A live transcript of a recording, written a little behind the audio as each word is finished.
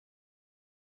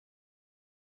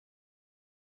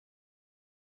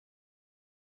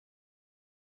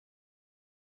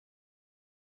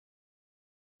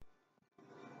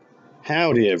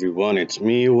Howdy everyone, it's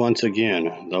me once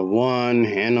again, the one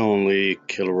and only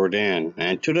Killer Rodan.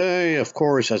 And today, of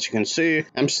course, as you can see,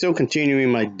 I'm still continuing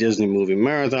my Disney movie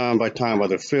marathon by talking about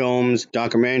the films,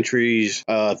 documentaries,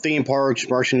 theme parks,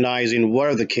 merchandising,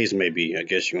 whatever the case may be, I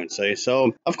guess you would say.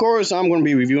 So, of course, I'm going to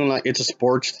be reviewing it's a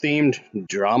sports-themed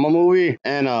drama movie,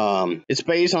 and it's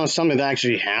based on something that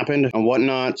actually happened and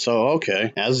whatnot. So,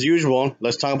 okay, as usual,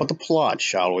 let's talk about the plot,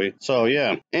 shall we? So,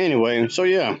 yeah. Anyway,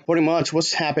 pretty much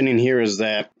what's happening here is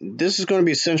that this is going to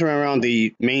be centered around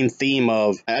the main theme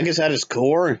of, I guess at its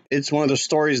core, it's one of those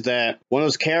stories that one of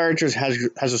those characters has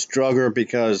a struggle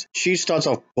because she starts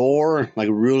off poor, like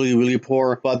really, really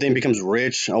poor, but then becomes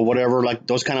rich or whatever, like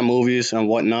those kind of movies and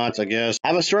whatnot, I guess.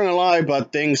 Have a strong life,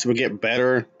 but things will get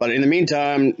better. But in the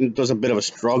meantime, there's a bit of a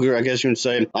struggle, I guess you would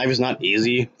say. Life is not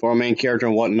easy for a main character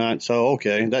and whatnot. So,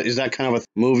 okay, that kind of a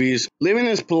movies. Living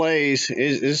in this place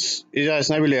is it's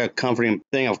not really a comforting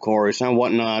thing, of course, and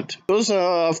whatnot. Because,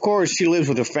 of course, she lives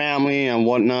with her family and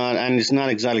whatnot, and it's not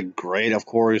exactly great, of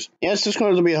course. Yeah, it's just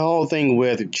going to be a whole thing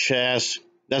with chess.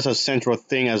 That's a central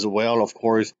thing as well, of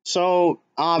course. So,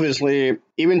 obviously,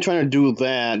 even trying to do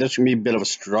that's going to be a bit of a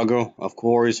struggle, of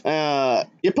course.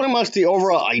 Pretty much the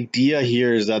overall idea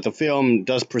here is that the film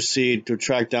does proceed to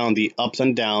track down the ups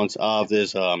and downs of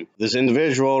this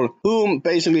individual who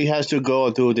basically has to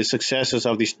go through the successes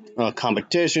of these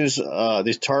competitions,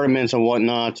 these tournaments and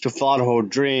whatnot to follow her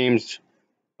dreams.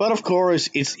 But, of course,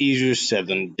 it's easier said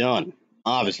than done.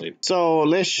 Obviously. So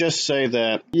let's just say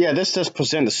that, yeah, this does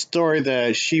present the story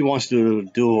that she wants to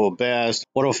do her best,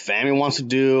 what her family wants to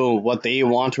do, what they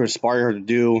want to inspire her to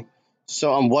do.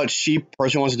 So what she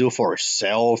personally wants to do for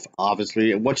herself,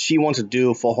 obviously, what she wants to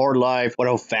do for her life, what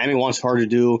her family wants her to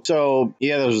do. So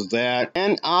yeah, there's that.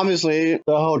 And obviously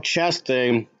the whole chess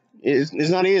thing is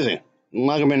not easy.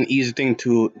 Not gonna be an easy thing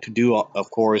to do, of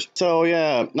course. So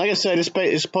yeah, like I said, it's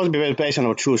supposed to be based on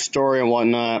a true story and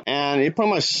whatnot, and it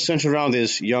pretty much centers around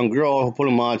this young girl who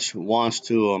pretty much wants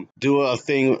to do a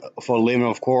thing for a living,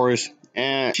 of course,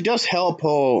 and she does help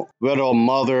her widow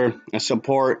mother and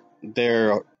support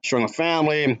their stronger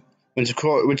family,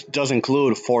 which does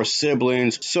include 4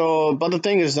 siblings. So, but the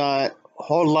thing is that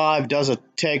her life does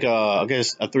take a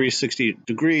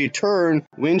 360-degree turn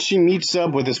when she meets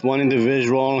up with this one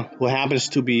individual who happens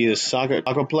to be a soccer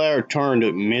player turned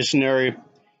missionary.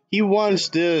 He wants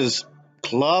this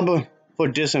club for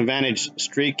disadvantaged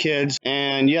street kids,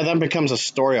 and yeah, that becomes a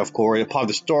story, of course, a part of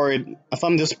the story.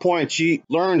 From this point, she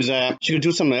learns that she could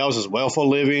do something else as well for a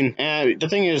living, and the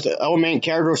thing is, our main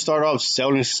character started off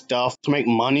selling stuff to make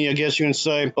money, I guess you can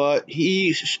say, but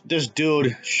this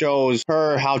dude shows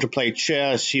her how to play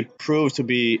chess. She proves to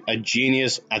be a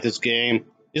genius at this game.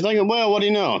 He's like, well, what do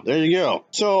you know? There you go.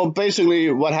 So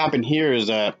basically, what happened here is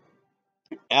that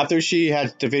after she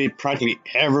had defeated practically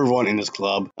everyone in this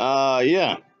club,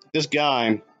 this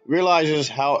guy realizes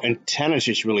how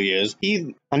intelligent she really is.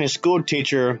 He and his school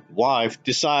teacher wife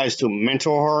decides to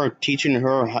mentor her, teaching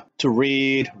her to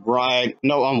read, write,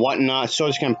 and whatnot, so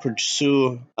she can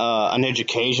pursue an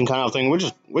education kind of thing,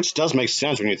 which does make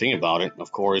sense when you think about it,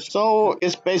 of course. So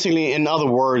it's basically, in other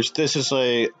words, this is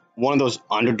one of those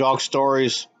underdog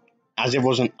stories, as if it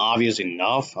wasn't obvious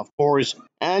enough, of course.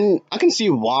 And I can see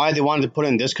why they wanted to put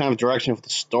in this kind of direction for the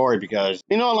story, because,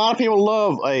 a lot of people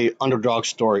love a underdog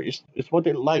story. It's what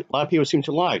they like. A lot of people seem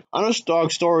to like.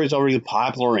 Underdog stories are really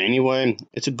popular anyway.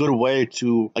 It's a good way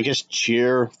to, I guess,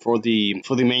 cheer for the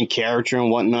main character and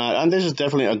whatnot. And this is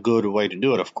definitely a good way to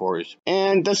do it, of course.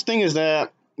 And the thing is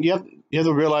that you have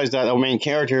to realize that our main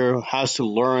character has to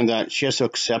learn that she has to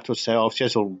accept herself. She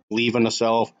has to believe in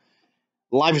herself.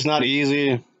 Life is not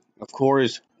easy, of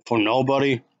course, for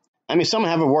nobody. I mean, some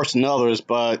have it worse than others,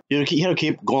 but you have to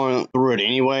keep going through it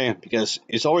anyway, because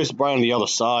it's always bright on the other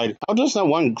side. How does that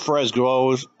one grass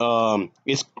grows? It's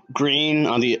always green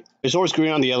on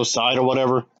the other side or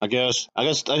whatever, I guess.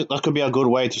 That could be a good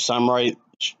way to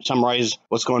summarize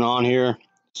what's going on here.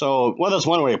 So, well, that's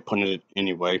one way of putting it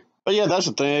anyway. But yeah, that's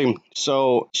the thing.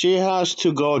 So, she has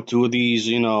to go to these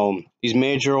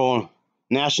major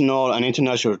national and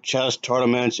international chess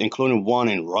tournaments, including one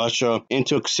in Russia,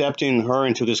 into accepting her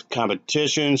into these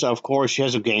competitions. Of course, she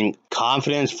has to gain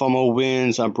confidence from her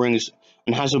wins and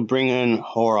has to bring in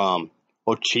her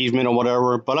achievement or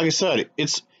whatever. But like I said,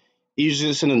 it's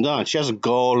easier said than done. She has a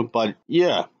goal, but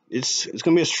yeah, it's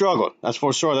gonna be a struggle. That's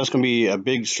for sure. That's gonna be a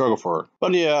big struggle for her.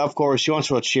 But yeah, of course, she wants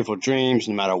to achieve her dreams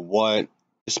no matter what,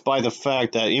 despite the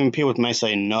fact that even people may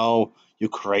say, no, you're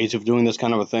crazy for doing this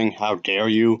kind of a thing. How dare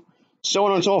you? So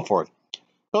on and so forth.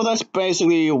 So that's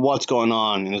basically what's going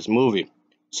on in this movie.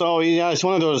 So yeah, it's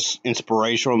one of those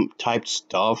inspirational type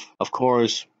stuff, of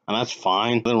course. and that's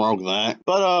fine. Nothing wrong with that.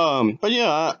 But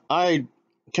yeah, I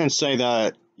can say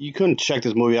that you couldn't check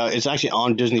this movie out. It's actually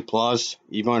on Disney Plus.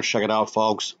 You want to check it out,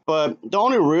 folks. But the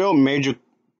only real major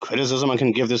criticism I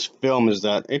can give this film is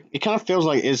that it kind of feels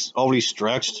like it's overly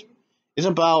stretched. It's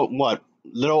about what,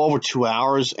 little over 2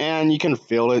 hours, and you can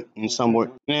feel it in some way.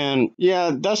 And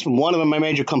yeah, that's one of my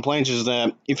major complaints, is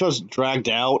that it feels dragged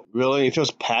out. Really, it feels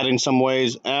padded in some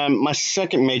ways. And my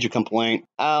second major complaint,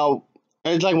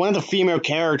 it's like one of the female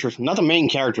characters, not the main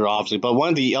character obviously, but one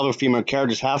of the other female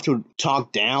characters have to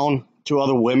talk down to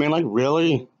other women. Like,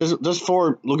 really? Just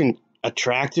for looking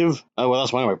attractive? Well,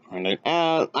 that's one way of putting it.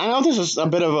 I know this is a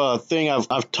bit of a thing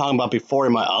I've talked about before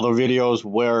in my other videos,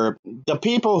 where the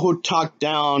people who talk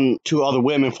down to other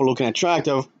women for looking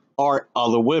attractive are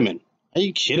other women. Are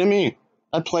you kidding me?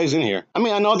 That plays in here. I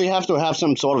mean, I know they have to have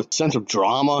some sort of sense of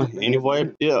drama anyway.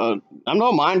 Yeah, I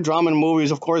don't mind drama in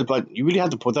movies, of course, but you really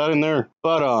have to put that in there.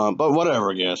 But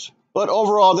whatever, I guess. But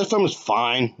overall, this film is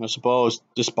fine, I suppose,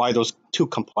 despite those two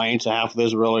complaints I have for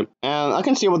this, really. And I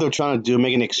can see what they're trying to do,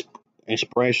 making it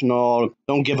inspirational.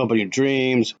 Don't give up on your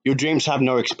dreams. Your dreams have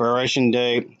no expiration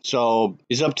date, so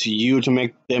it's up to you to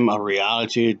make them a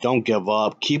reality. Don't give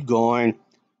up. Keep going.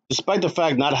 Despite the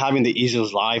fact not having the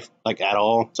easiest life, like, at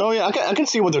all. So yeah, I can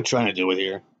see what they're trying to do with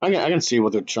here. I can see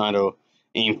what they're trying to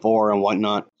aim for and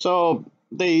whatnot. So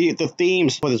the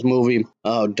themes for this movie,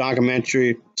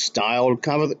 documentary style,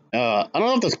 kind of, I don't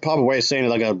know if that's the proper way of saying it,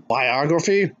 like a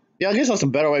biography. Yeah, I guess that's a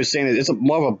better way of saying it. It's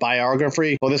more of a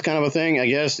biography for this kind of a thing, I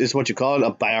guess, is what you call it, a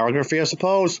biography, I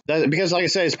suppose. Because, like I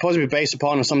said, it's supposed to be based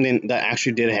upon something that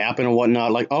actually did happen and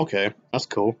whatnot. Like, okay, that's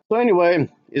cool. So anyway,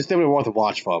 it's definitely worth a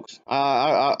watch, folks.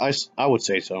 I would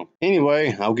say so.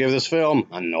 Anyway, I'll give this film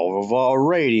an overall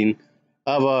rating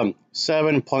of a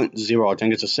 7.0. I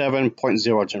think it's a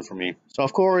 7.0 for me. So,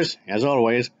 of course, as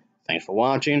always, thanks for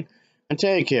watching, and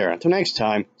take care. Until next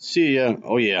time, see ya.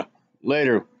 Oh yeah,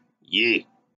 later. Yeah.